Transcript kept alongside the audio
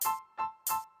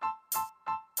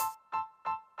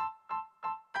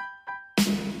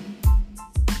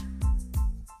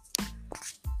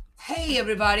Hey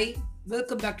everybody,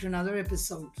 welcome back to another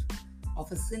episode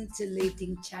of a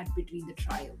scintillating chat between the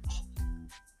trio.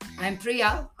 I'm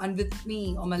Priya, and with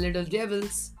me are my little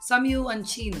devils, Samyu and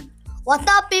Chinu.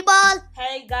 What's up, people?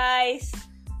 Hey guys,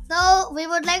 So, we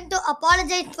would like to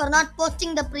apologize for not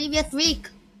posting the previous week.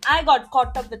 I got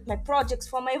caught up with my projects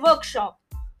for my workshop.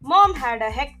 Mom had a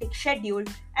hectic schedule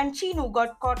and Chinu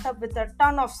got caught up with a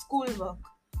ton of schoolwork.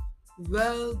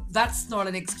 Well, that's not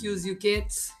an excuse, you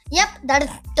kids. Yep, that is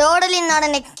totally not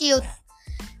an excuse.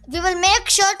 We will make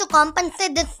sure to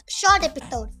compensate this short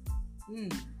episode.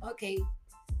 Okay.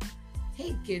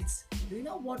 Hey kids, do you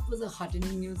know what was the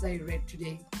heartening news I read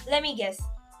today? Let me guess.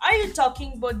 Are you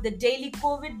talking about the daily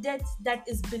COVID deaths that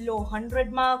is below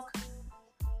 100 mark?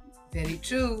 Very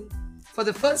true. For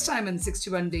the first time in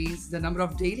 61 days, the number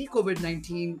of daily COVID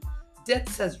 19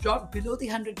 deaths has dropped below the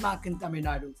 100 mark in Tamil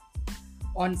Nadu.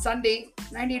 On Sunday,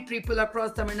 98 people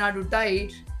across Tamil Nadu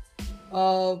died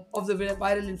of the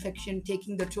viral infection,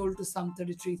 taking the toll to some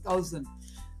 33,000.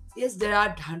 Yes, there are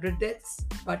 100 deaths,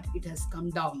 but it has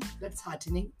come down. That's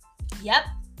heartening. Yep.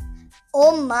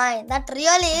 Oh my, that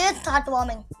really is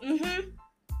heartwarming.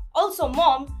 Also,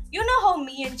 Mom, you know how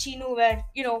me and Chinu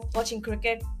were, watching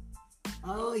cricket?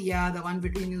 Oh, yeah, the one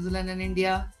between New Zealand and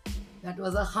India. That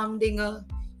was a humdinger.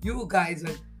 You guys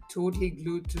were totally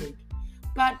glued to it.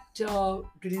 But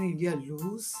didn't India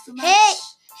lose so much?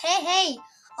 Hey.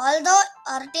 Although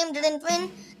our team didn't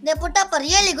win, they put up a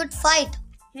really good fight.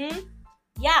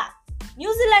 Yeah.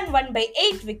 New Zealand won by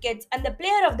 8 wickets and the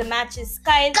player of the match is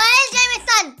Kyle. Kyle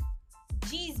Jamieson!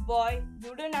 Jeez, boy,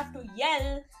 you don't have to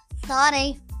yell.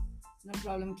 Sorry. No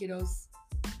problem, kiddos.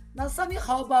 Now, Sammy,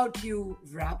 how about you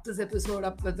wrap this episode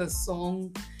up with a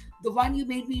song, the one you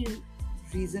made me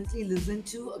recently listen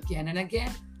to again and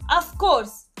again? Of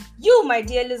course, you, my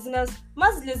dear listeners,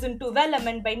 must listen to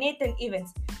Velleman by Nathan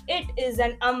Evans. It is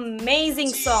an amazing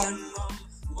song.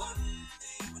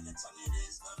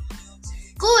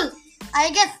 Cool. I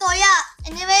guess so, yeah.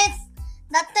 Anyways,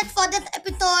 that's it for this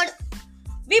episode.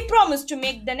 We promise to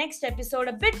make the next episode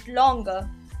a bit longer.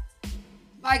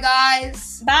 Bye,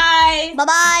 guys. Bye.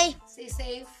 Bye-bye. Stay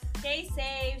safe. Stay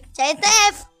safe. Stay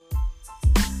safe.